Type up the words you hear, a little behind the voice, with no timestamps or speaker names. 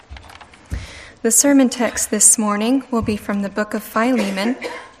The sermon text this morning will be from the book of Philemon,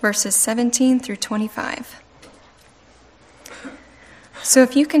 verses 17 through 25. So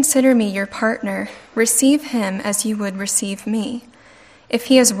if you consider me your partner, receive him as you would receive me. If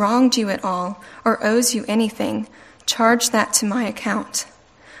he has wronged you at all or owes you anything, charge that to my account.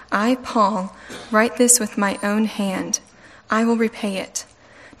 I, Paul, write this with my own hand. I will repay it,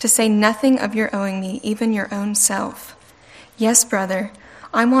 to say nothing of your owing me, even your own self. Yes, brother,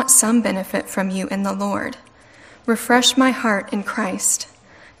 I want some benefit from you in the Lord. Refresh my heart in Christ.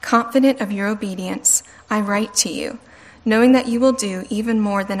 Confident of your obedience, I write to you, knowing that you will do even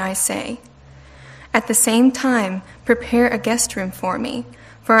more than I say. At the same time, prepare a guest room for me,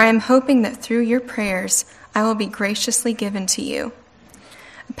 for I am hoping that through your prayers I will be graciously given to you.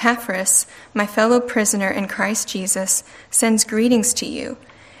 Epaphras, my fellow prisoner in Christ Jesus, sends greetings to you,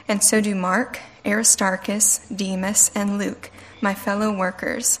 and so do Mark, Aristarchus, Demas, and Luke, my fellow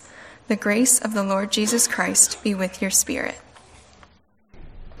workers. The grace of the Lord Jesus Christ be with your spirit.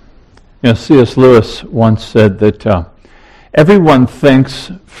 C.S. Lewis once said that everyone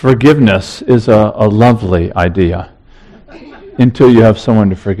thinks forgiveness is a lovely idea until you have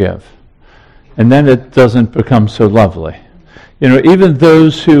someone to forgive. And then it doesn't become so lovely. Even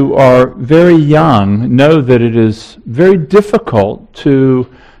those who are very young know that it is very difficult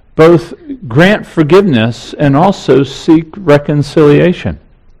to both grant forgiveness and also seek reconciliation.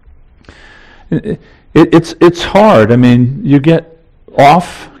 It's hard. You get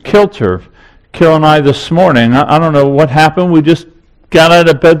off kilter. Carol and I this morning, I don't know what happened. We just got out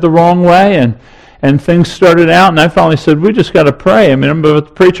of bed the wrong way and things started out, and I finally said, we just got to pray. I'm about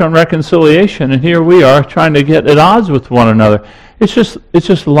to preach on reconciliation, and here we are trying to get at odds with one another. It's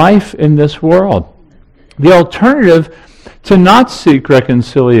just life in this world. The alternative to not seek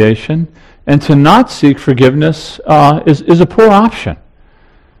reconciliation and to not seek forgiveness is a poor option.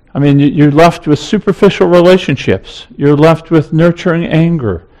 You're left with superficial relationships. You're left with nurturing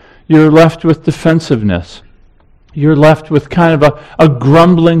anger. You're left with defensiveness. You're left with kind of a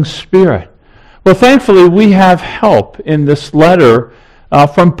grumbling spirit. Well, thankfully, we have help in this letter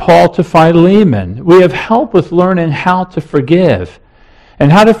from Paul to Philemon. We have help with learning how to forgive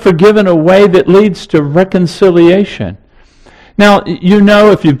and how to forgive in a way that leads to reconciliation. Now,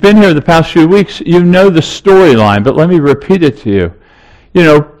 if you've been here the past few weeks, you know the storyline, but let me repeat it to you.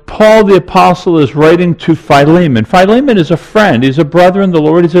 Paul the Apostle is writing to Philemon. Philemon is a friend. He's a brother in the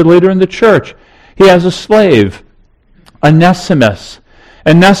Lord. He's a leader in the church. He has a slave, Onesimus.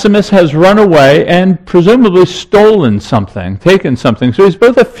 Onesimus has run away and presumably stolen something, taken something. So he's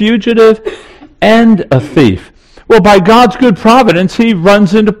both a fugitive and a thief. Well, by God's good providence, he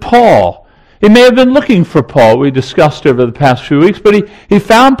runs into Paul. He may have been looking for Paul, we discussed over the past few weeks, but he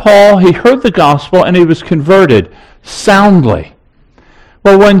found Paul, he heard the gospel, and he was converted soundly.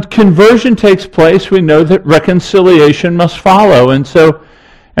 Well, when conversion takes place, we know that reconciliation must follow. And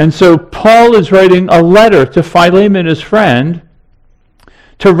so Paul is writing a letter to Philemon, his friend,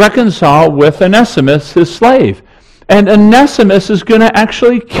 to reconcile with Onesimus, his slave. And Onesimus is going to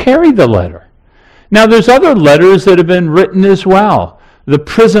actually carry the letter. Now, there's other letters that have been written as well. The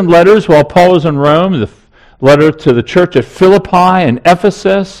prison letters while Paul was in Rome, the letter to the church at Philippi and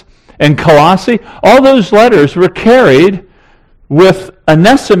Ephesus and Colossae, all those letters were carried with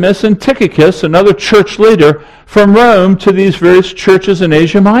Onesimus and Tychicus, another church leader, from Rome to these various churches in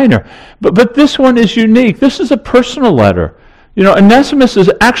Asia Minor. But this one is unique. This is a personal letter. Onesimus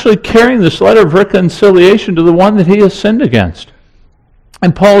is actually carrying this letter of reconciliation to the one that he has sinned against.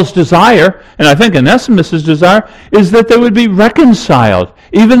 And Paul's desire, and I think Onesimus' desire, is that they would be reconciled.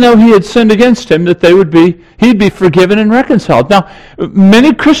 Even though he had sinned against him, that he'd be forgiven and reconciled. Now,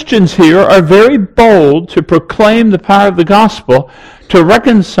 many Christians here are very bold to proclaim the power of the gospel to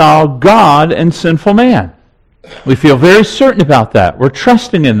reconcile God and sinful man. We feel very certain about that. We're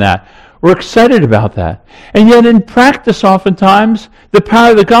trusting in that. We're excited about that. And yet in practice, oftentimes, the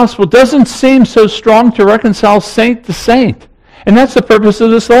power of the gospel doesn't seem so strong to reconcile saint to saint. And that's the purpose of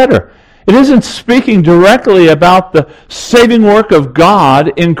this letter. It isn't speaking directly about the saving work of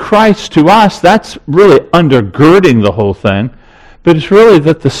God in Christ to us. That's really undergirding the whole thing. But it's really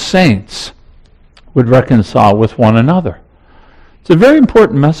that the saints would reconcile with one another. It's a very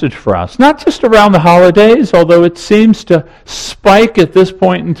important message for us. Not just around the holidays, although it seems to spike at this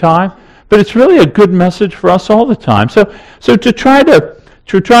point in time. But it's really a good message for us all the time. So to try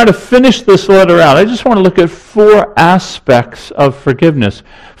to finish this letter out, I just want to look at four aspects of forgiveness.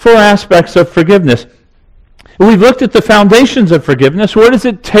 Four aspects of forgiveness. We've looked at the foundations of forgiveness. What does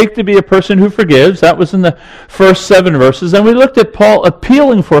it take to be a person who forgives? That was in the first 7 verses. And we looked at Paul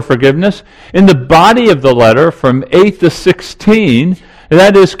appealing for forgiveness in the body of the letter from 8 to 16.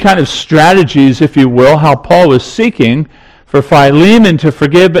 That is kind of strategies, if you will, how Paul was seeking for Philemon to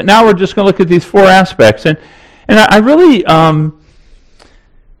forgive. But now we're just going to look at these four aspects. And I really, I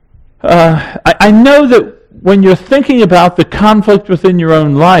know that when you're thinking about the conflict within your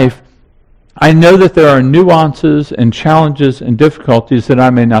own life, I know that there are nuances and challenges and difficulties that I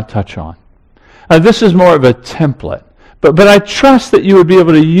may not touch on. This is more of a template. But I trust that you would be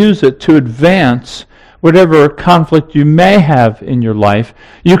able to use it to advance whatever conflict you may have in your life.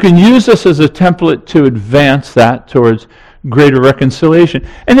 You can use this as a template to advance that towards greater reconciliation.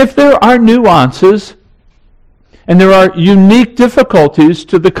 And if there are nuances and there are unique difficulties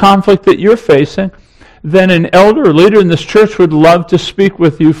to the conflict that you're facing, then an elder or leader in this church would love to speak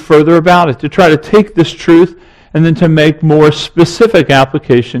with you further about it, to try to take this truth and then to make more specific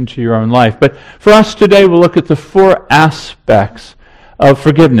application to your own life. But for us today, we'll look at the four aspects of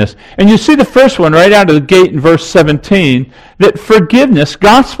forgiveness. And you see the first one right out of the gate in verse 17, that forgiveness,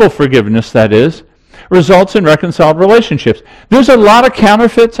 gospel forgiveness that is, results in reconciled relationships. There's a lot of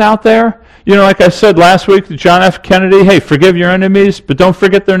counterfeits out there. You know, like I said last week to John F. Kennedy, hey, forgive your enemies, but don't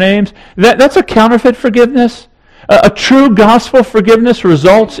forget their names. That's a counterfeit forgiveness. A true gospel forgiveness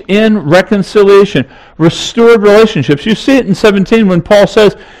results in reconciliation, restored relationships. You see it in 17 when Paul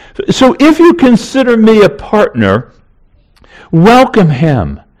says, so if you consider me a partner, welcome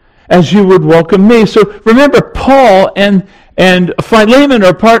him as you would welcome me. So remember, Paul and Philemon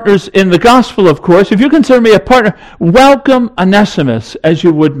are partners in the gospel, of course. If you consider me a partner, welcome Onesimus as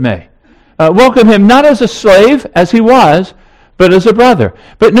you would me. Welcome him not as a slave, as he was, but as a brother.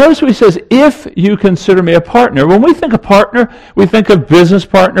 But notice what he says, if you consider me a partner. When we think of partner, we think of business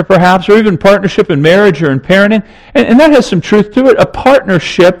partner perhaps, or even partnership in marriage or in parenting. And that has some truth to it. A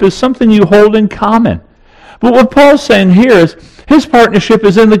partnership is something you hold in common. But what Paul's saying here is his partnership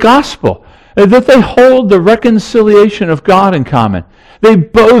is in the gospel, that they hold the reconciliation of God in common. They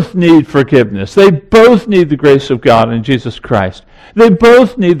both need forgiveness. They both need the grace of God in Jesus Christ. They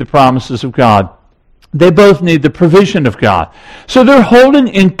both need the promises of God. They both need the provision of God. So they're holding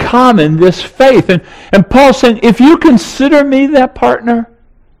in common this faith. And Paul's saying, if you consider me that partner,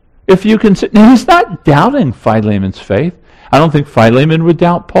 now he's not doubting Philemon's faith. I don't think Philemon would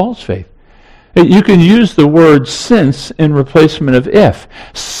doubt Paul's faith. You can use the word since in replacement of if.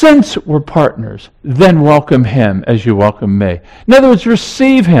 Since we're partners, then welcome him as you welcome me. In other words,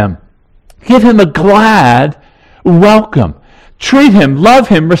 receive him. Give him a glad welcome. Treat him, love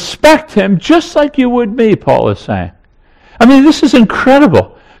him, respect him, just like you would me, Paul is saying. I mean, this is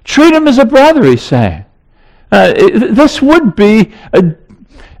incredible. Treat him as a brother, he's saying. This would be,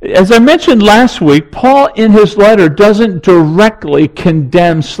 as I mentioned last week, Paul in his letter doesn't directly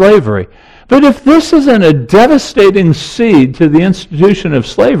condemn slavery. But if this isn't a devastating seed to the institution of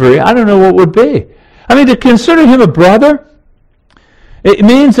slavery, I don't know what would be. I mean, to consider him a brother, it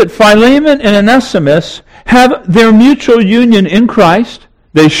means that Philemon and Onesimus have their mutual union in Christ.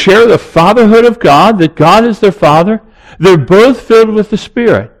 They share the fatherhood of God, that God is their father. They're both filled with the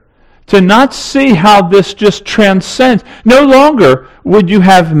Spirit. To not see how this just transcends. No longer would you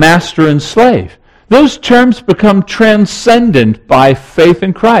have master and slave. Those terms become transcendent by faith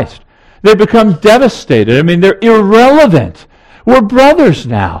in Christ. They become devastated. I mean, they're irrelevant. We're brothers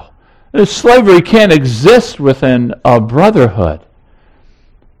now. Slavery can't exist within a brotherhood.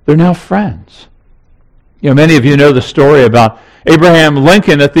 They're now friends. You know, many of you know the story about Abraham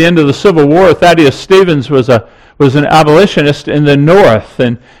Lincoln at the end of the Civil War. Thaddeus Stevens was an abolitionist in the North,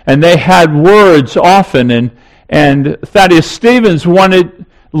 and they had words often, and Thaddeus Stevens wanted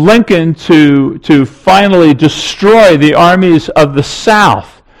Lincoln to finally destroy the armies of the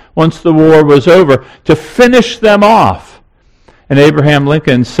South once the war was over, to finish them off. And Abraham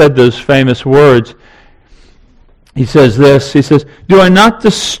Lincoln said those famous words. He says this, he says, do I not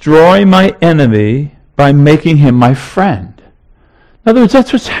destroy my enemy by making him my friend? In other words,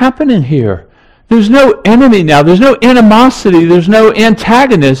 that's what's happening here. There's no enemy now. There's no animosity. There's no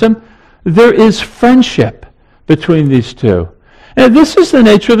antagonism. There is friendship between these two. And this is the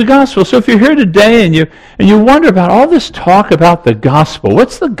nature of the gospel. So if you're here today and you wonder about all this talk about the gospel,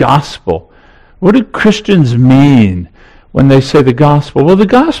 what's the gospel? What do Christians mean when they say the gospel? Well, the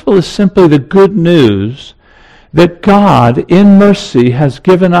gospel is simply the good news that God, in mercy, has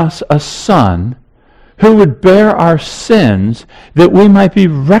given us a Son who would bear our sins that we might be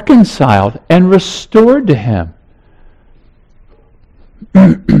reconciled and restored to him.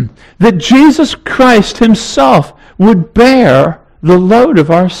 That Jesus Christ himself would bear the load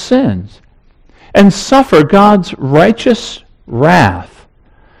of our sins and suffer God's righteous wrath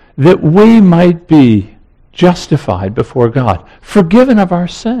that we might be justified before God, forgiven of our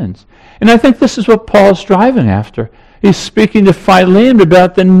sins. And I think this is what Paul's driving after He's speaking to Philemon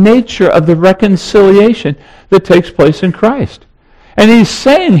about the nature of the reconciliation that takes place in Christ. And he's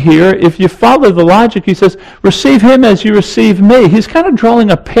saying here, if you follow the logic, he says, receive him as you receive me. He's kind of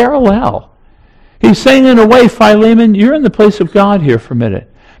drawing a parallel. He's saying, in a way, Philemon, you're in the place of God here for a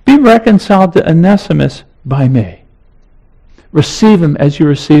minute. Be reconciled to Onesimus by me. Receive him as you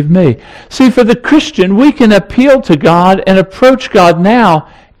receive me. See, for the Christian, we can appeal to God and approach God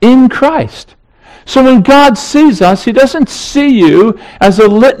now in Christ. So when God sees us, he doesn't see you as a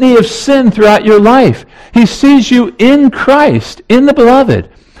litany of sin throughout your life. He sees you in Christ, in the beloved.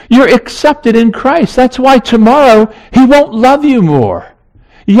 You're accepted in Christ. That's why tomorrow he won't love you more.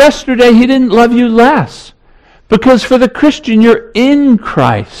 Yesterday he didn't love you less. Because for the Christian, you're in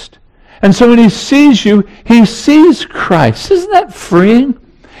Christ. And so when he sees you, he sees Christ. Isn't that freeing?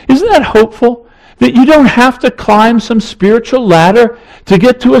 Isn't that hopeful? That you don't have to climb some spiritual ladder to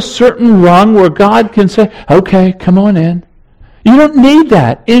get to a certain rung where God can say, okay, come on in. You don't need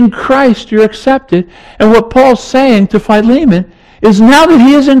that. In Christ, you're accepted. And what Paul's saying to Philemon is, now that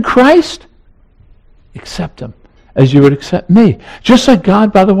he is in Christ, accept him as you would accept me. Just like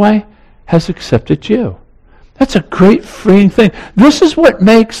God, by the way, has accepted you. That's a great freeing thing. This is what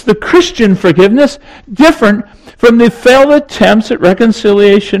makes the Christian forgiveness different from the failed attempts at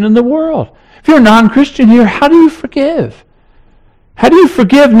reconciliation in the world. If you're a non-Christian here, how do you forgive? How do you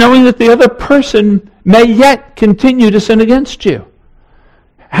forgive knowing that the other person may yet continue to sin against you?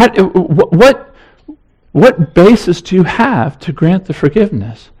 What basis do you have to grant the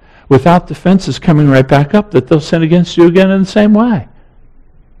forgiveness without defenses coming right back up that they'll sin against you again in the same way?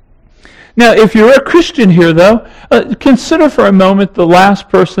 Now, if you're a Christian here, though, consider for a moment the last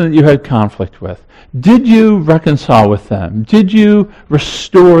person that you had conflict with. Did you reconcile with them? Did you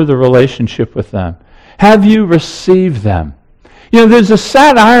restore the relationship with them? Have you received them? You know, there's a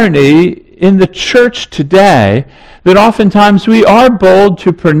sad irony in the church today that oftentimes we are bold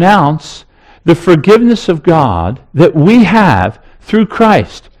to pronounce the forgiveness of God that we have through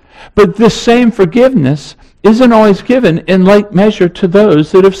Christ. But this same forgiveness isn't always given in like measure to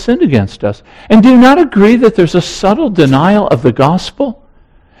those that have sinned against us. And do you not agree that there's a subtle denial of the gospel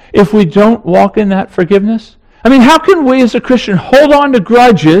if we don't walk in that forgiveness? I mean, how can we as a Christian hold on to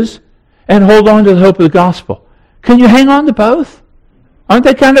grudges and hold on to the hope of the gospel? Can you hang on to both? Aren't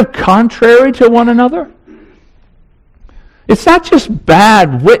they kind of contrary to one another? It's not just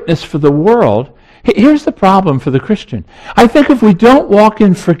bad witness for the world. Here's the problem for the Christian. I think if we don't walk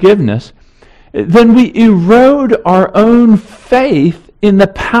in forgiveness, then we erode our own faith in the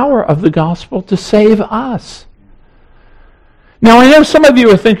power of the gospel to save us. Now, I know some of you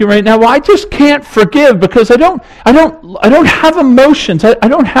are thinking right now, well, I just can't forgive because I don't have emotions. I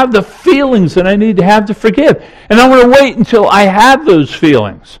don't have the feelings that I need to have to forgive. And I want to wait until I have those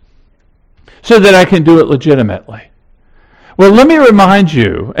feelings so that I can do it legitimately. Well, let me remind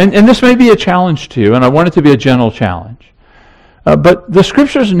you, and this may be a challenge to you, and I want it to be a gentle challenge. But the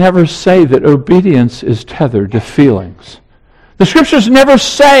Scriptures never say that obedience is tethered to feelings. The Scriptures never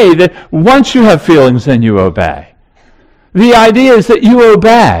say that once you have feelings, then you obey. The idea is that you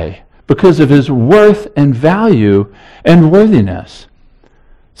obey because of his worth and value and worthiness.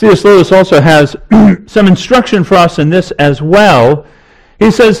 C.S. Lewis also has some instruction for us in this as well. He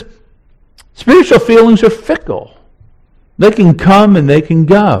says, spiritual feelings are fickle. They can come and they can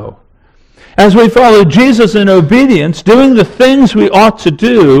go. As we follow Jesus in obedience, doing the things we ought to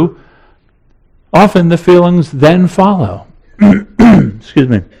do, often the feelings then follow. Excuse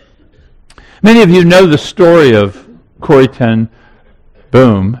me. Many of you know the story of Corrie ten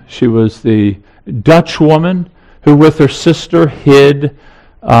Boom. She was the Dutch woman who with her sister hid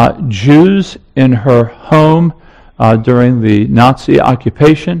Jews in her home during the Nazi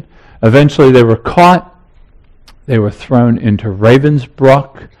occupation. Eventually they were caught. They were thrown into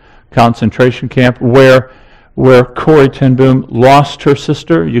Ravensbrück concentration camp where Corrie ten Boom lost her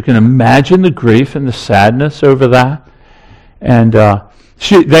sister. You can imagine the grief and the sadness over that. And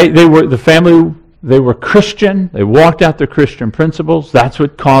they were Christian. They walked out their Christian principles. That's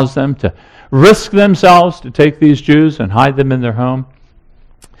what caused them to risk themselves to take these Jews and hide them in their home.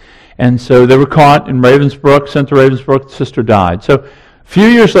 And so they were caught in Ravensbrück, sent to Ravensbrück. The sister died. So a few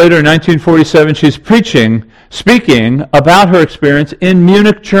years later, in 1947, she's speaking about her experience in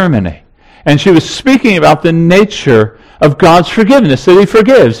Munich, Germany. And she was speaking about the nature of God's forgiveness, that he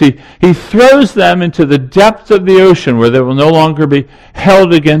forgives. He throws them into the depths of the ocean where they will no longer be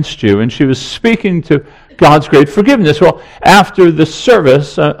held against you. And she was speaking to God's great forgiveness. Well, after the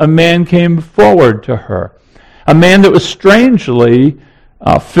service, a man came forward to her, a man that was strangely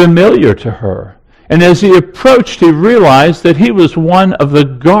familiar to her. And as he approached, he realized that he was one of the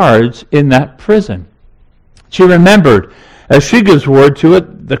guards in that prison. She remembered, as she gives word to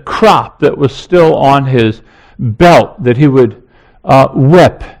it, the crop that was still on his belt that he would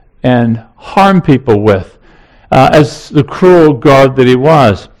whip and harm people with as the cruel guard that he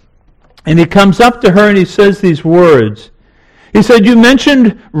was. And he comes up to her and he says these words. He said, you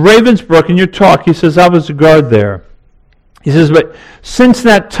mentioned Ravensbrück in your talk. He says, I was a guard there. He says, but since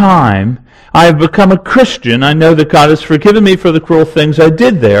that time, I have become a Christian. I know that God has forgiven me for the cruel things I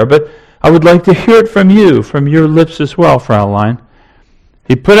did there, but I would like to hear it from you, from your lips as well, Fraulein.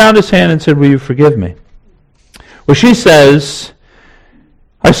 He put out his hand and said, will you forgive me? Well, she says,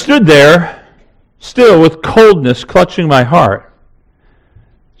 I stood there, still with coldness clutching my heart.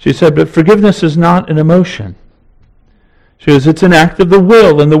 She said, but forgiveness is not an emotion. She goes, it's an act of the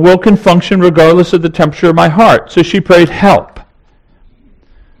will, and the will can function regardless of the temperature of my heart. So she prayed, help,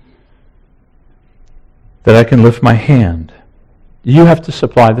 that I can lift my hand. You have to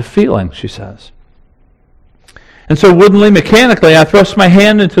supply the feeling, she says. And so woodenly, mechanically, I thrust my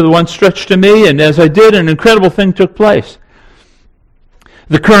hand into the one stretched to me, and as I did, an incredible thing took place.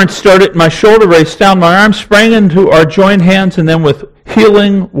 The current started, my shoulder raced down, my arm sprang into our joined hands, and then with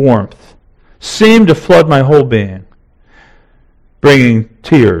healing warmth, seemed to flood my whole being, bringing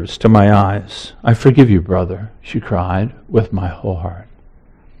tears to my eyes. I forgive you, brother, she cried with my whole heart.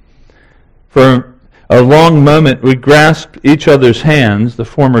 For a long moment we grasped each other's hands, the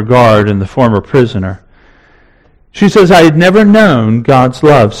former guard and the former prisoner. She says, I had never known God's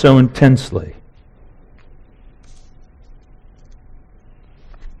love so intensely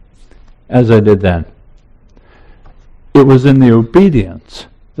as I did then. It was in the obedience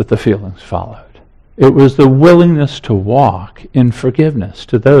that the feelings followed. It was the willingness to walk in forgiveness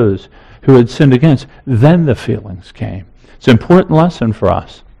to those who had sinned against. Then the feelings came. It's an important lesson for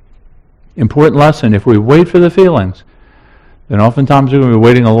us. Important lesson. If we wait for the feelings, then oftentimes we're going to be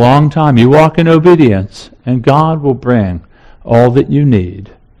waiting a long time. You walk in obedience, and God will bring all that you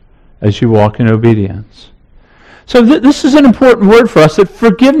need as you walk in obedience. So this is an important word for us, that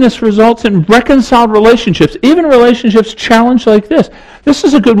forgiveness results in reconciled relationships, even relationships challenged like this. This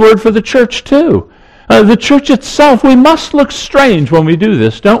is a good word for the church too. The church itself, we must look strange when we do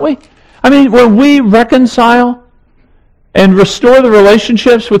this, don't we? I mean, when we reconcile and restore the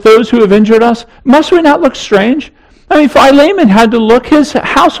relationships with those who have injured us, must we not look strange? I mean, Philemon had to look, his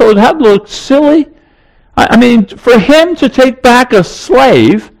household had to look silly. I mean, for him to take back a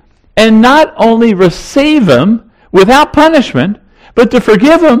slave and not only receive him without punishment, but to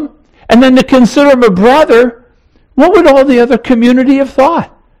forgive him and then to consider him a brother, what would all the other community have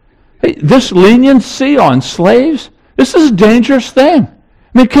thought? Hey, this leniency on slaves, this is a dangerous thing.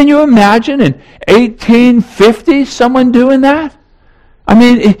 I mean, can you imagine in 1850 someone doing that? I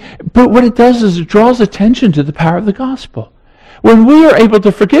mean, but what it does is it draws attention to the power of the gospel. When we are able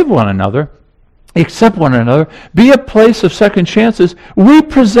to forgive one another, accept one another, be a place of second chances, we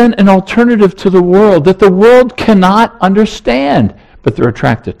present an alternative to the world that the world cannot understand, but they're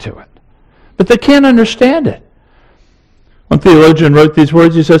attracted to it. But they can't understand it. One theologian wrote these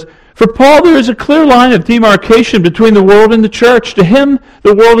words, he says, for Paul, there is a clear line of demarcation between the world and the church. To him,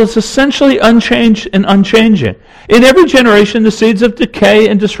 the world is essentially unchanged and unchanging. In every generation, the seeds of decay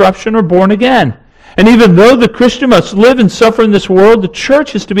and disruption are born again. And even though the Christian must live and suffer in this world, the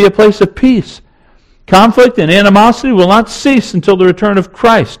church is to be a place of peace. Conflict and animosity will not cease until the return of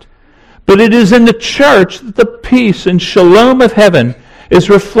Christ. But it is in the church that the peace and shalom of heaven is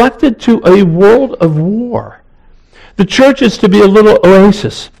reflected to a world of war. The church is to be a little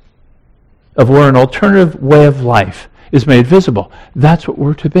oasis of where an alternative way of life is made visible. That's what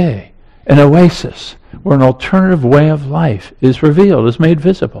we're to be. An oasis where an alternative way of life is revealed, is made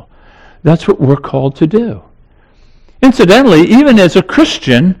visible. That's what we're called to do. Incidentally, even as a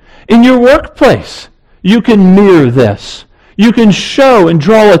Christian, in your workplace, you can mirror this. You can show and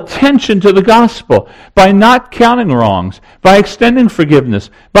draw attention to the gospel by not counting wrongs, by extending forgiveness,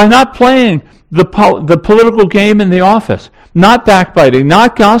 by not playing the political game in the office, not backbiting,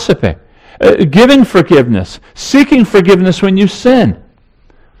 not gossiping, giving forgiveness, seeking forgiveness when you sin.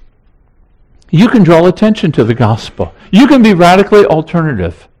 You can draw attention to the gospel. You can be radically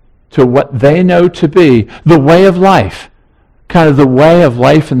alternative to what they know to be the way of life, kind of the way of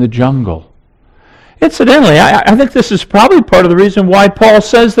life in the jungle. Incidentally, I think this is probably part of the reason why Paul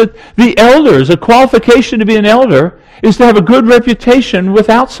says that the elders, a qualification to be an elder, is to have a good reputation with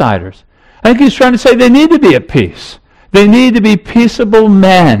outsiders. I think he's trying to say they need to be at peace. They need to be peaceable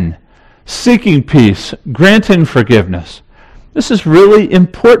men, seeking peace, granting forgiveness. This is really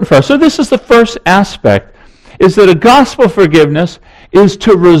important for us. So this is the first aspect, is that a gospel forgiveness is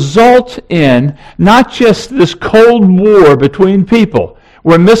to result in not just this cold war between people,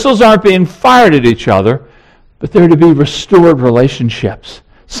 where missiles aren't being fired at each other, but they're to be restored relationships.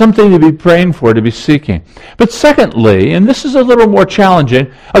 Something to be praying for, to be seeking. But secondly, and this is a little more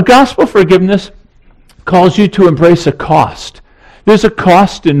challenging, a gospel forgiveness calls you to embrace a cost. There's a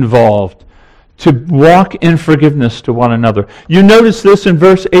cost involved to walk in forgiveness to one another. You notice this in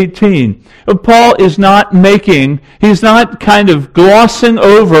verse 18. Paul is he's not kind of glossing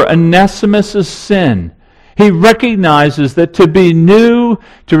over Onesimus' sin. He recognizes that to be new,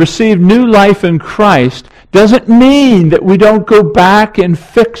 to receive new life in Christ, doesn't mean that we don't go back and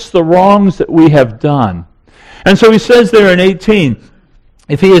fix the wrongs that we have done. And so he says there in 18,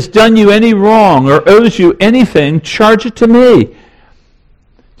 if he has done you any wrong or owes you anything, charge it to me.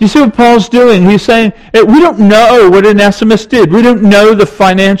 You see what Paul's doing? He's saying, we don't know what Onesimus did. We don't know the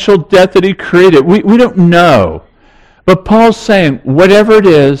financial debt that he created. We don't know. But Paul's saying, whatever it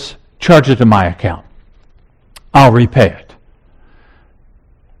is, charge it to my account. I'll repay it.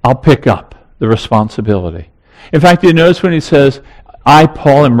 I'll pick up the responsibility. In fact, you notice when he says, I,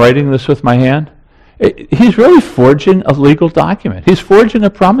 Paul, am writing this with my hand, he's really forging a legal document. He's forging a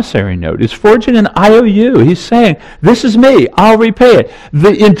promissory note. He's forging an IOU. He's saying, this is me. I'll repay it.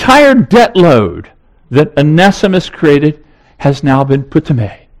 The entire debt load that Onesimus created has now been put to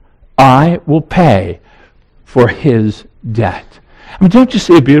me. I will pay for his debt. I mean, don't you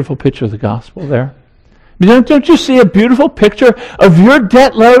see a beautiful picture of the gospel there? I mean, don't you see a beautiful picture of your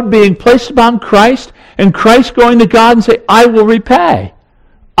debt load being placed upon Christ and Christ going to God and say, I will repay.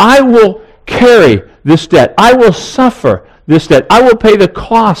 I will carry this debt. I will suffer this debt. I will pay the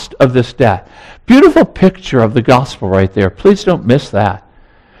cost of this debt. Beautiful picture of the gospel right there. Please don't miss that.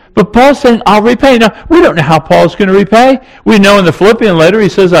 But Paul's saying, I'll repay. Now, we don't know how Paul's going to repay. We know in the Philippian letter, he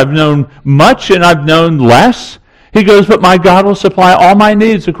says, I've known much and I've known less. He goes, but my God will supply all my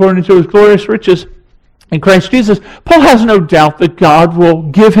needs according to his glorious riches in Christ Jesus. Paul has no doubt that God will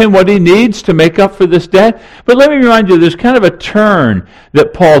give him what he needs to make up for this debt. But let me remind you, there's kind of a turn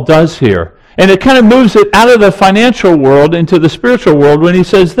that Paul does here. And it kind of moves it out of the financial world into the spiritual world when he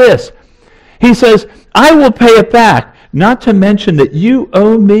says this. He says, I will pay it back, not to mention that you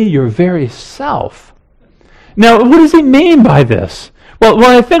owe me your very self. Now, what does he mean by this? Well,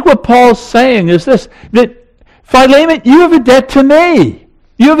 I think what Paul's saying is this, that Philemon, you have a debt to me.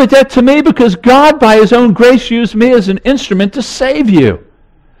 You have a debt to me because God, by his own grace, used me as an instrument to save you.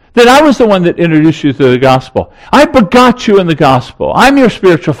 That I was the one that introduced you to the gospel. I begot you in the gospel. I'm your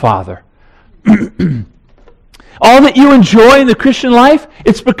spiritual father. All that you enjoy in the Christian life,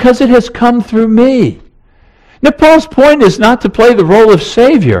 it's because it has come through me. Now, Paul's point is not to play the role of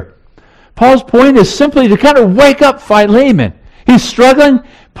Savior. Paul's point is simply to kind of wake up Philemon. He's struggling.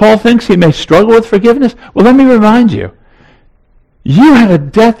 Paul thinks he may struggle with forgiveness. Well, let me remind you. You had a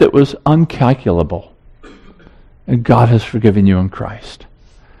debt that was uncalculable, and God has forgiven you in Christ.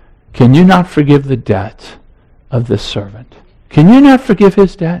 Can you not forgive the debt of this servant? Can you not forgive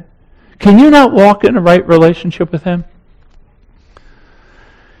his debt? Can you not walk in a right relationship with him?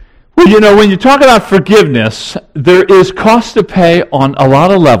 Well, you know, when you talk about forgiveness, there is cost to pay on a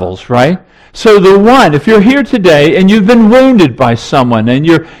lot of levels, right? So the one, if you're here today and you've been wounded by someone and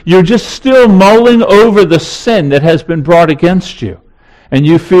you're just still mulling over the sin that has been brought against you, and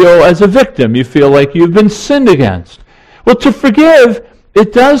you feel as a victim, you feel like you've been sinned against. Well, to forgive,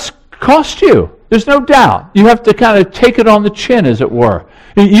 it does cost you. There's no doubt. You have to kind of take it on the chin, as it were.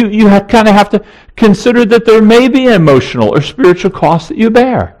 You kind of have to consider that there may be an emotional or spiritual cost that you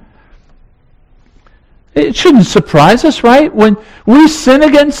bear. It shouldn't surprise us, right? When we sin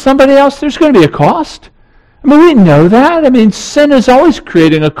against somebody else, there's going to be a cost. I mean, we know that. I mean, sin is always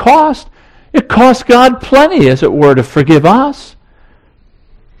creating a cost. It costs God plenty, as it were, to forgive us.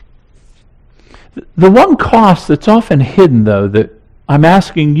 The one cost that's often hidden, though, that I'm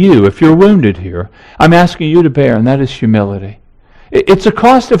asking you, if you're wounded here, I'm asking you to bear, and that is humility. It's a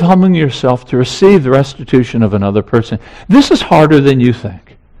cost of humbling yourself to receive the restitution of another person. This is harder than you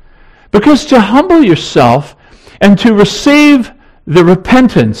think. Because to humble yourself and to receive the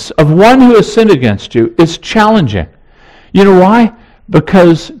repentance of one who has sinned against you is challenging. You know why?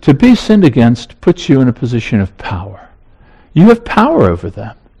 Because to be sinned against puts you in a position of power. You have power over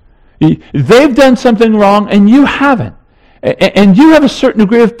them. They've done something wrong and you haven't. And you have a certain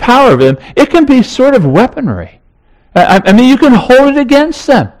degree of power over them. It can be sort of weaponry. I mean, you can hold it against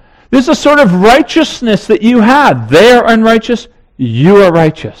them. There's a sort of righteousness that you have. They are unrighteous. You are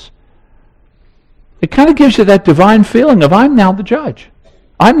righteous. It kind of gives you that divine feeling of, I'm now the judge.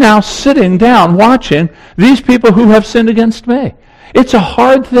 I'm now sitting down watching these people who have sinned against me. It's a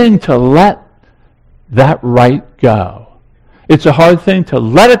hard thing to let that right go. It's a hard thing to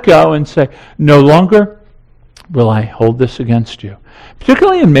let it go and say, no longer will I hold this against you.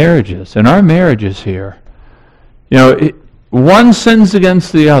 Particularly in marriages, in our marriages here. One sins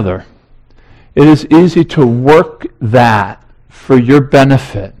against the other. It is easy to work that for your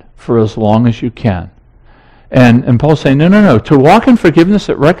benefit for as long as you can. And Paul's saying, no. To walk in forgiveness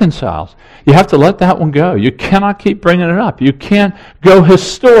that reconciles, you have to let that one go. You cannot keep bringing it up. You can't go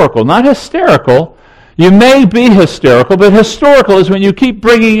historical. Not hysterical. You may be hysterical, but historical is when you keep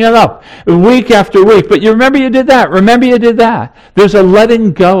bringing it up week after week. But you remember you did that. Remember you did that. There's a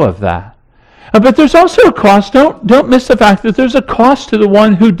letting go of that. But there's also a cost. Don't miss the fact that there's a cost to the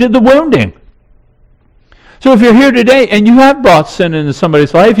one who did the wounding. So if you're here today and you have brought sin into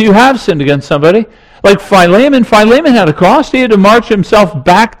somebody's life, you have sinned against somebody, like Philemon had a cost. He had to march himself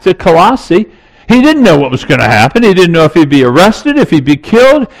back to Colossae. He didn't know what was going to happen. He didn't know if he'd be arrested, if he'd be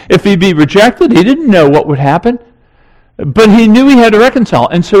killed, if he'd be rejected. He didn't know what would happen. But he knew he had to reconcile,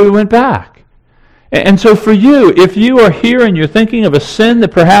 and so he went back. And so for you, if you are here and you're thinking of a sin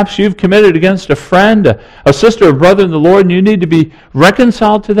that perhaps you've committed against a friend, a sister, a brother in the Lord, and you need to be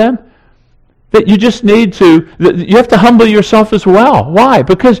reconciled to them, that you just need to, you have to humble yourself as well. Why?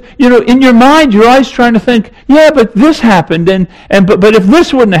 Because, in your mind, you're always trying to think, yeah, but this happened, but if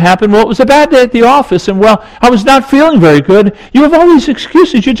this wouldn't have happened, well, it was a bad day at the office, and well, I was not feeling very good. You have all these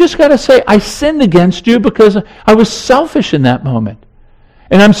excuses. You just got to say, I sinned against you because I was selfish in that moment.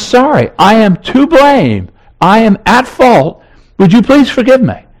 And I'm sorry. I am to blame. I am at fault. Would you please forgive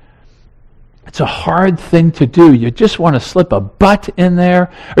me? It's a hard thing to do. You just want to slip a but in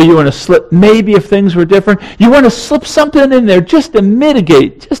there, or you want to slip maybe if things were different. You want to slip something in there just to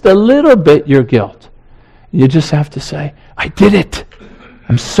mitigate just a little bit your guilt. You just have to say, I did it.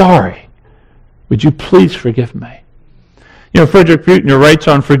 I'm sorry. Would you please forgive me? Frederick Buechner writes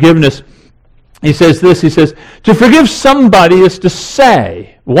on forgiveness. He says this, he says, to forgive somebody is to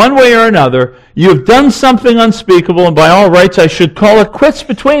say, one way or another, you have done something unspeakable, and by all rights I should call it quits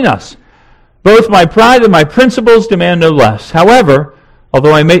between us. Both my pride and my principles demand no less. However,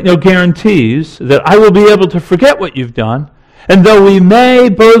 although I make no guarantees that I will be able to forget what you've done, and though we may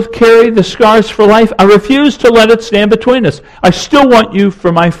both carry the scars for life, I refuse to let it stand between us. I still want you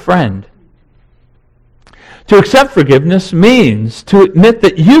for my friend. To accept forgiveness means to admit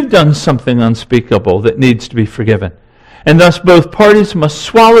that you've done something unspeakable that needs to be forgiven. And thus both parties must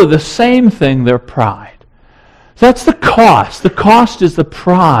swallow the same thing, their pride. So that's the cost. The cost is the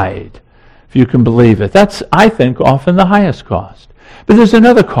pride, if you can believe it. That's, I think, often the highest cost. But there's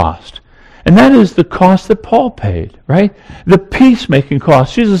another cost. And that is the cost that Paul paid, right? The peacemaking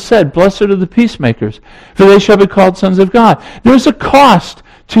cost. Jesus said, blessed are the peacemakers, for they shall be called sons of God. There's a cost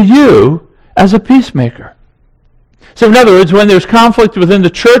to you as a peacemaker. So in other words, when there's conflict within the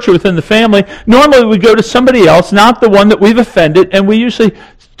church or within the family, normally we go to somebody else, not the one that we've offended, and we usually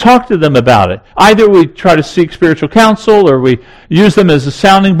talk to them about it. Either we try to seek spiritual counsel, or we use them as a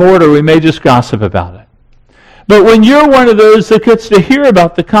sounding board, or we may just gossip about it. But when you're one of those that gets to hear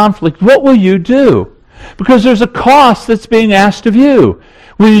about the conflict, what will you do? Because there's a cost that's being asked of you.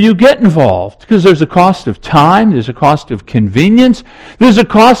 Will you get involved? Because there's a cost of time, there's a cost of convenience, there's a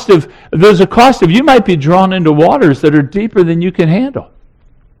cost of you might be drawn into waters that are deeper than you can handle.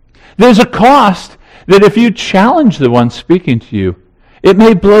 There's a cost that if you challenge the one speaking to you, it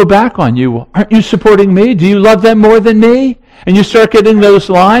may blow back on you. Aren't you supporting me? Do you love them more than me? And you start getting those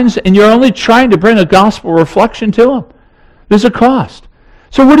lines, and you're only trying to bring a gospel reflection to them. There's a cost.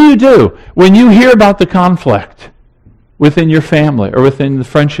 So what do? When you hear about the conflict within your family or within the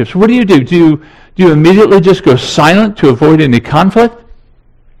friendships, what do? Do you immediately just go silent to avoid any conflict?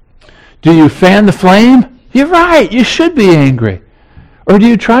 Do you fan the flame? You're right, you should be angry. Or do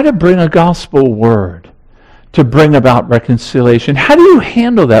you try to bring a gospel word to bring about reconciliation? How do you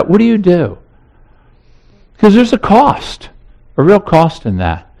handle that? What do? Because there's a cost, a real cost in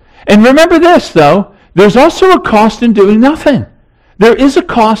that. And remember this, though, there's also a cost in doing nothing. There is a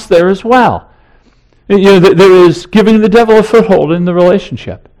cost there as well. There is giving the devil a foothold in the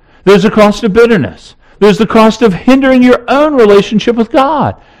relationship. There's a cost of bitterness. There's the cost of hindering your own relationship with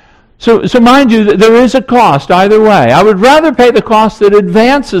God. So mind you, there is a cost either way. I would rather pay the cost that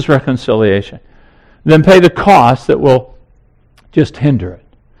advances reconciliation than pay the cost that will just hinder it.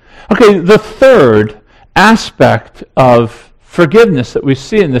 Okay, the third aspect of forgiveness that we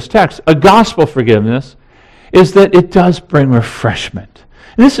see in this text, a gospel forgiveness, is that it does bring refreshment.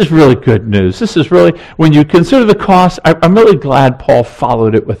 And this is really good news. This is really, when you consider the cost, I'm really glad Paul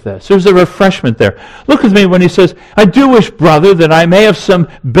followed it with this. There's a refreshment there. Look with me when he says, I do wish, brother, that I may have some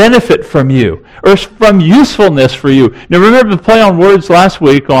benefit from you, or from usefulness for you. Now remember the play on words last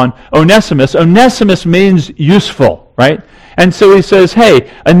week on Onesimus. Onesimus means useful, right? And so he says,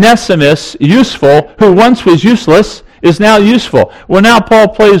 hey, Onesimus, useful, who once was useless, is now useful. Well, now Paul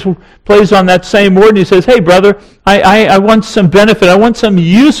plays on that same word, and he says, hey, brother, I want some benefit. I want some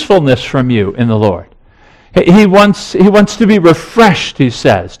usefulness from you in the Lord. He wants to be refreshed, he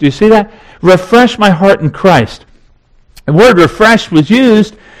says. Do you see that? Refresh my heart in Christ. The word refreshed was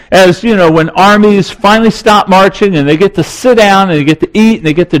used as, when armies finally stop marching and they get to sit down and they get to eat and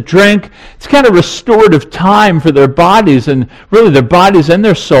they get to drink. It's kind of restorative time for their bodies, and really their bodies and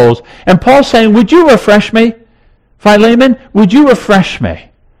their souls. And Paul's saying, would you refresh me? Philemon, would you refresh me?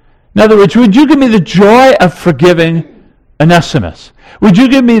 In other words, would you give me the joy of forgiving Onesimus? Would you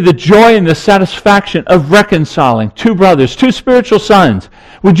give me the joy and the satisfaction of reconciling two brothers, two spiritual sons?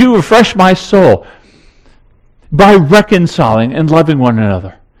 Would you refresh my soul by reconciling and loving one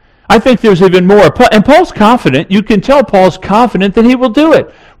another? I think there's even more. And Paul's confident. You can tell Paul's confident that he will do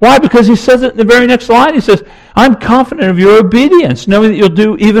it. Why? Because he says it in the very next line. He says, I'm confident of your obedience, knowing that you'll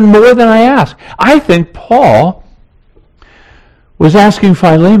do even more than I ask. I think Paul was asking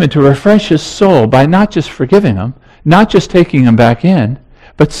Philemon to refresh his soul by not just forgiving him, not just taking him back in,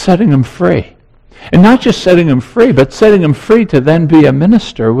 but setting him free. And not just setting him free, but setting him free to then be a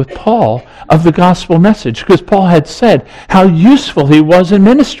minister with Paul of the gospel message. Because Paul had said how useful he was in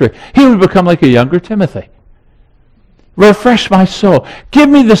ministry. He would become like a younger Timothy. Refresh my soul. Give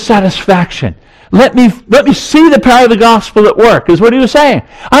me the satisfaction. Let me see the power of the gospel at work, is what he was saying.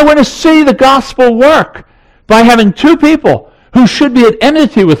 I want to see the gospel work by having two people who should be at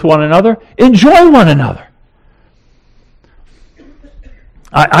enmity with one another enjoy one another.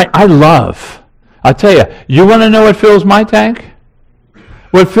 I'll tell you, you want to know what fills my tank?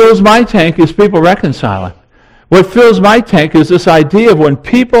 What fills my tank is people reconciling. What fills my tank is this idea of when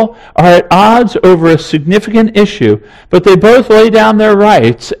people are at odds over a significant issue, but they both lay down their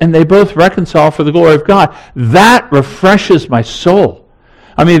rights and they both reconcile for the glory of God. That refreshes my soul.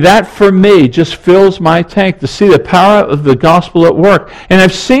 I mean, that for me just fills my tank to see the power of the gospel at work. And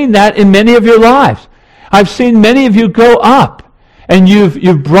I've seen that in many of your lives. I've seen many of you go up. And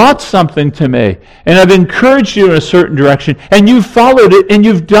you've brought something to me, and I've encouraged you in a certain direction, and you've followed it, and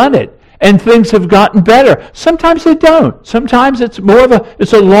you've done it, and things have gotten better. Sometimes they don't. Sometimes it's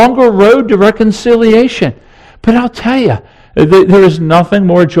a longer road to reconciliation. But I'll tell you, there is nothing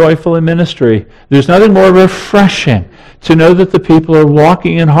more joyful in ministry. There's nothing more refreshing to know that the people are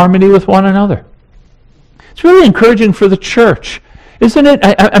walking in harmony with one another. It's really encouraging for the church, isn't it?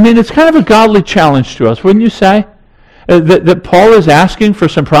 I mean, it's kind of a godly challenge to us, wouldn't you say? That Paul is asking for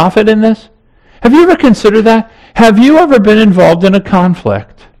some profit in this? Have you ever considered that? Have you ever been involved in a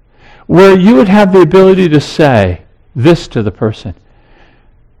conflict where you would have the ability to say this to the person?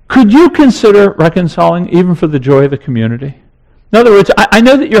 Could you consider reconciling even for the joy of the community? In other words, I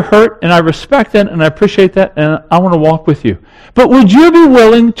know that you're hurt, and I respect that, and I appreciate that, and I want to walk with you. But would you be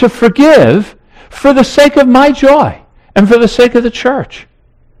willing to forgive for the sake of my joy and for the sake of the church?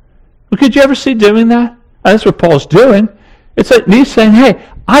 Well, could you ever see doing that? That's what Paul's doing. It's like me saying, hey,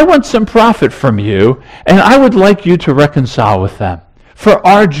 I want some profit from you, and I would like you to reconcile with them for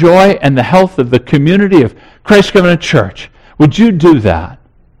our joy and the health of the community of Christ Covenant Church. Would you do that?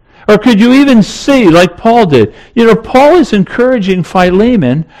 Or could you even see, like Paul did? Paul is encouraging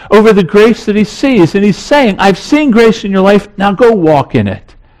Philemon over the grace that he sees, and he's saying, I've seen grace in your life, now go walk in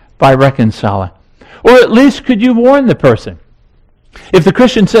it by reconciling. Or at least could you warn the person? If the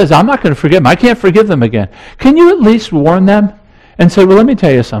Christian says, I'm not going to forgive them, I can't forgive them again, can you at least warn them and say, well, let me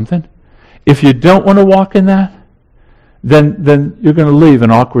tell you something. If you don't want to walk in that, then you're going to leave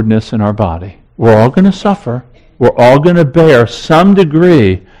an awkwardness in our body. We're all going to suffer. We're all going to bear some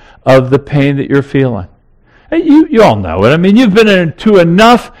degree of the pain that you're feeling. And you all know it. I mean, you've been to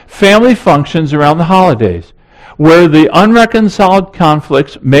enough family functions around the holidays where the unreconciled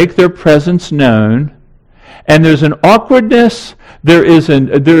conflicts make their presence known, and there's an awkwardness. There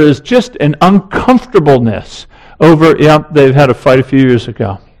is just an uncomfortableness over, they've had a fight a few years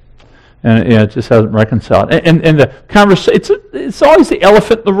ago. And it just hasn't reconciled. And the conversation, it's always the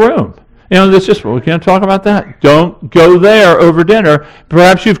elephant in the room. It's just, we can't talk about that. Don't go there over dinner.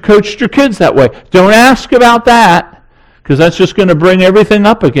 Perhaps you've coached your kids that way. Don't ask about that, because that's just going to bring everything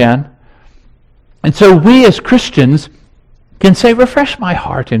up again. And so we as Christians can say, refresh my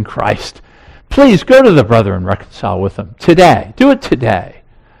heart in Christ. Please go to the brother and reconcile with them today. Do it today.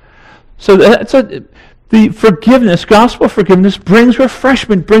 So the forgiveness, gospel forgiveness, brings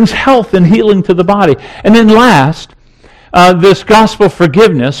refreshment, brings health and healing to the body. And then last, this gospel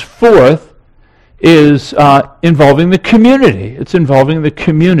forgiveness, fourth, is involving the community. It's involving the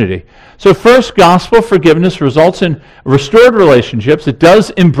community. So first, gospel forgiveness results in restored relationships. It does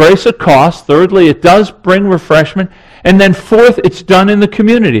embrace a cost. Thirdly, it does bring refreshment. And then fourth, it's done in the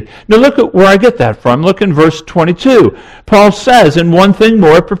community. Now look at where I get that from. Look in verse 22. Paul says, "And one thing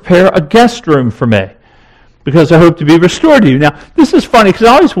more, prepare a guest room for me, because I hope to be restored to you." Now, this is funny, because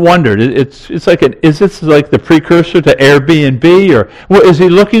I always wondered, is this like the precursor to Airbnb, or is he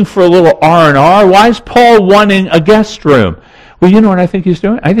looking for a little R&R? Why is Paul wanting a guest room? Well, you know what I think he's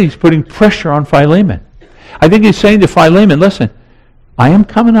doing? I think he's putting pressure on Philemon. I think he's saying to Philemon, listen, I am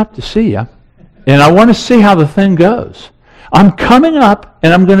coming up to see you, and I want to see how the thing goes. I'm coming up,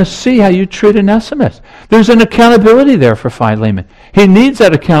 and I'm going to see how you treat Onesimus. There's an accountability there for Philemon. He needs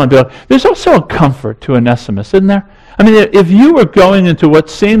that accountability. There's also a comfort to Onesimus, isn't there? I mean, if you were going into what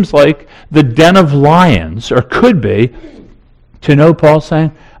seems like the den of lions, or could be, to know Paul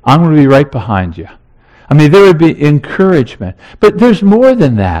saying, I'm going to be right behind you. I mean, there would be encouragement. But there's more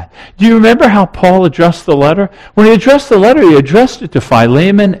than that. Do you remember how Paul addressed the letter? When he addressed the letter, he addressed it to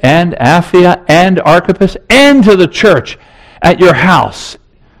Philemon and Apphia and Archippus and to the church at your house,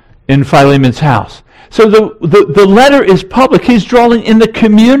 in Philemon's house. So the letter is public. He's drawing in the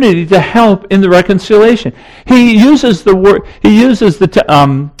community to help in the reconciliation. He uses the word. He uses the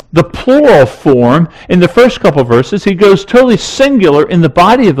plural form in the first couple verses. He goes totally singular in the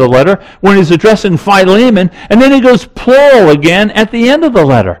body of the letter when he's addressing Philemon, and then he goes plural again at the end of the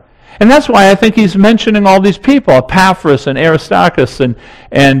letter. And that's why I think he's mentioning all these people, Epaphras and Aristarchus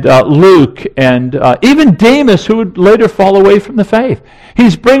and Luke and even Demas, who would later fall away from the faith.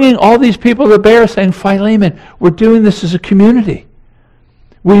 He's bringing all these people to bear, saying, Philemon, we're doing this as a community.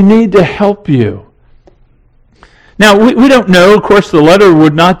 We need to help you. Now, we don't know, of course, the letter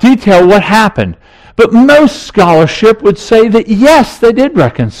would not detail what happened, but most scholarship would say that, yes, they did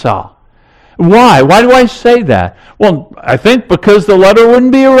reconcile. Why? Why do I say that? Well, I think because the letter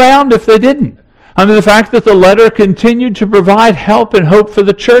wouldn't be around if they didn't. I mean, the fact that the letter continued to provide help and hope for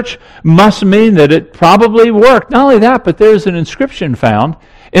the church must mean that it probably worked. Not only that, but there's an inscription found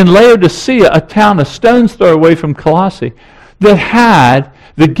in Laodicea, a town a stone's throw away from Colossae, that had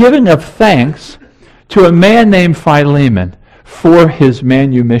the giving of thanks to a man named Philemon for his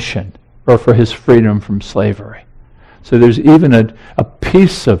manumission, or for his freedom from slavery. So there's even a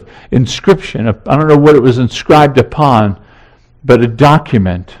piece of inscription, I don't know what it was inscribed upon, but a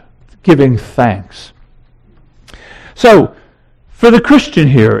document giving thanks. So, for the Christian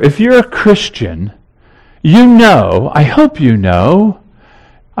here, if you're a Christian, you know, I hope you know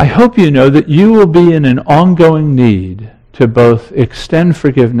that you will be in an ongoing need to both extend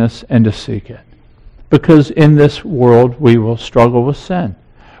forgiveness and to seek it. Because in this world we will struggle with sin.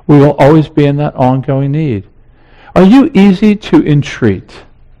 We will always be in that ongoing need. Are you easy to entreat,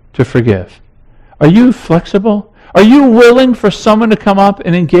 to forgive? Are you flexible? Are you willing for someone to come up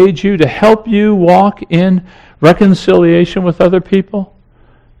and engage you to help you walk in reconciliation with other people?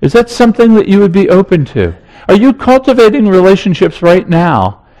 Is that something that you would be open to? Are you cultivating relationships right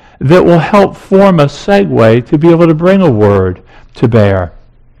now that will help form a segue to be able to bring a word to bear?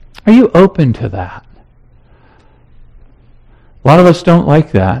 Are you open to that? A lot of us don't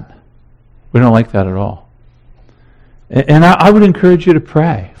like that. We don't like that at all. And I would encourage you to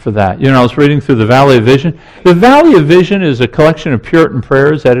pray for that. You know, I was reading through the Valley of Vision. The Valley of Vision is a collection of Puritan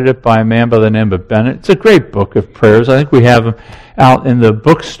prayers edited by a man by the name of Bennett. It's a great book of prayers. I think we have them out in the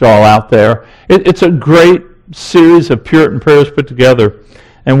bookstall out there. It's a great series of Puritan prayers put together.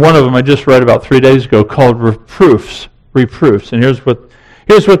 And one of them I just read about 3 days ago called Reproofs. And here's what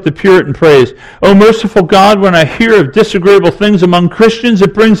the Puritan prays. O merciful God, when I hear of disagreeable things among Christians,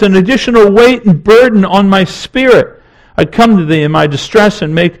 it brings an additional weight and burden on my spirit. I come to thee in my distress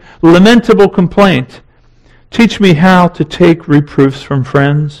and make lamentable complaint. Teach me how to take reproofs from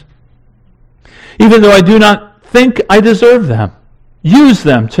friends, even though I do not think I deserve them. Use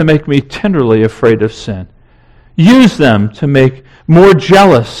them to make me tenderly afraid of sin. Use them to make more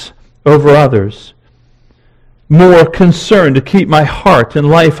jealous over others, more concerned to keep my heart and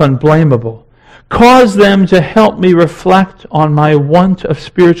life unblameable. Cause them to help me reflect on my want of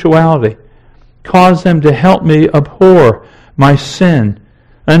spirituality. Cause them to help me abhor my sin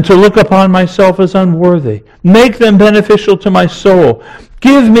and to look upon myself as unworthy. Make them beneficial to my soul.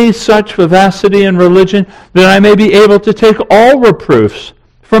 Give me such vivacity in religion that I may be able to take all reproofs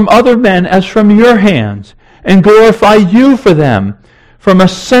from other men as from your hands and glorify you for them from a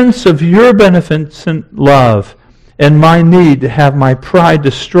sense of your beneficent love and my need to have my pride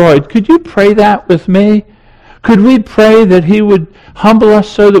destroyed. Could you pray that with me? Could we pray that he would humble us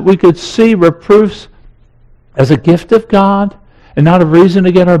so that we could see reproofs as a gift of God, and not a reason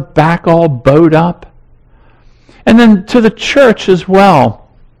to get our back all bowed up. And then to the church as well.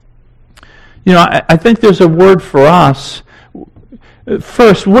 You know, I think there's a word for us.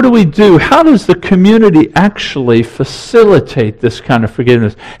 First, what do we do? How does the community actually facilitate this kind of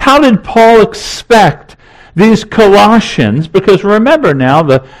forgiveness? How did Paul expect these Colossians, because remember now,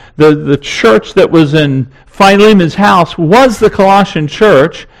 the church that was in Philemon's house was the Colossian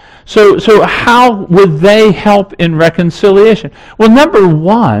church, so how would they help in reconciliation? Well, number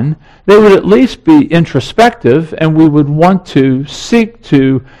one, they would at least be introspective, and we would want to seek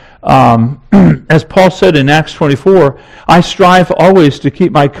to, as Paul said in Acts 24, I strive always to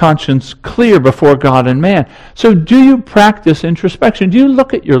keep my conscience clear before God and man. So do you practice introspection? Do you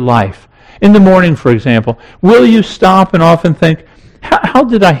look at your life? In the morning, for example, will you stop and often think, how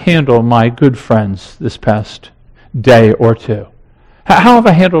did I handle my good friends this past day or two? How have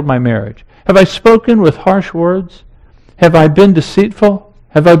I handled my marriage? Have I spoken with harsh words? Have I been deceitful?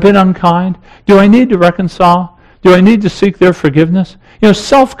 Have I been unkind? Do I need to reconcile? Do I need to seek their forgiveness? You know,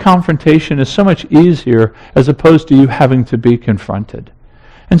 self-confrontation is so much easier as opposed to you having to be confronted.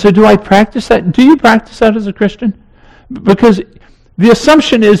 And so do I practice that? Do you practice that as a Christian? Because the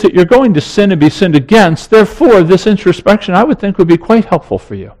assumption is that you're going to sin and be sinned against. Therefore, this introspection, I would think, would be quite helpful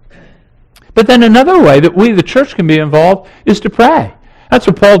for you. But then another way that we, the church, can be involved is to pray. That's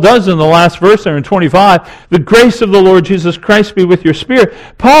what Paul does in the last verse there in 25. The grace of the Lord Jesus Christ be with your spirit.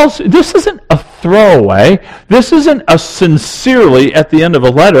 This isn't a throwaway. This isn't a sincerely at the end of a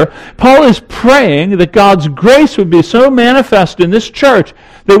letter. Paul is praying that God's grace would be so manifest in this church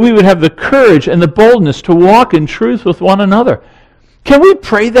that we would have the courage and the boldness to walk in truth with one another. Can we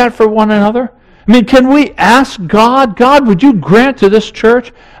pray that for one another? I mean, can we ask God, would you grant to this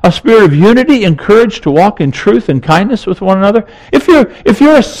church a spirit of unity and courage to walk in truth and kindness with one another? If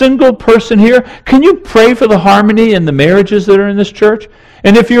you're a single person here, can you pray for the harmony in the marriages that are in this church?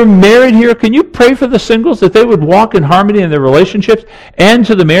 And if you're married here, can you pray for the singles that they would walk in harmony in their relationships, and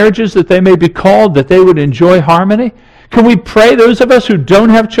to the marriages that they may be called, that they would enjoy harmony? Can we pray, those of us who don't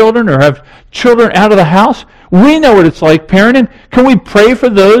have children or have children out of the house? We know what it's like parenting. Can we pray for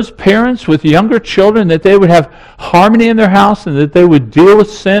those parents with younger children that they would have harmony in their house and that they would deal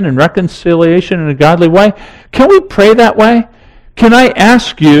with sin and reconciliation in a godly way? Can we pray that way? Can I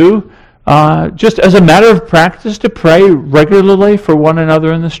ask you, just as a matter of practice, to pray regularly for one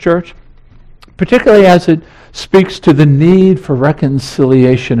another in this church? Particularly as it speaks to the need for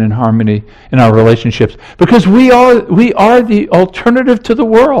reconciliation and harmony in our relationships. Because we are the alternative to the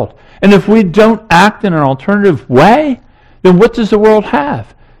world. And if we don't act in an alternative way, then what does the world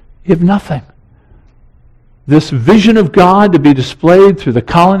have? You have nothing. This vision of God to be displayed through the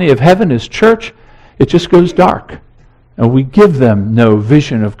colony of heaven, His church, it just goes dark. And we give them no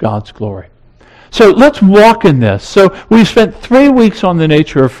vision of God's glory. So let's walk in this. So we've spent 3 weeks on the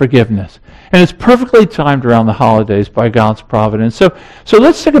nature of forgiveness. And it's perfectly timed around the holidays by God's providence. So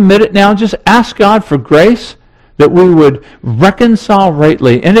let's take a minute now and just ask God for grace that we would reconcile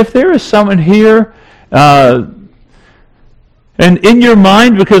rightly. And if there is someone here, and in your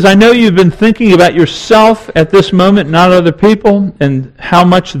mind, because I know you've been thinking about yourself at this moment, not other people, and how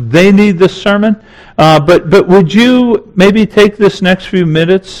much they need this sermon, but would you maybe take this next few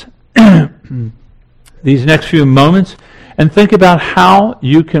minutes, these next few moments, and think about how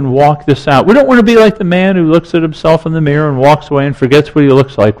you can walk this out. We don't want to be like the man who looks at himself in the mirror and walks away and forgets what he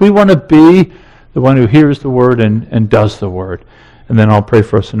looks like. We want to be the one who hears the word and does the word. And then I'll pray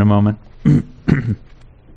for us in a moment.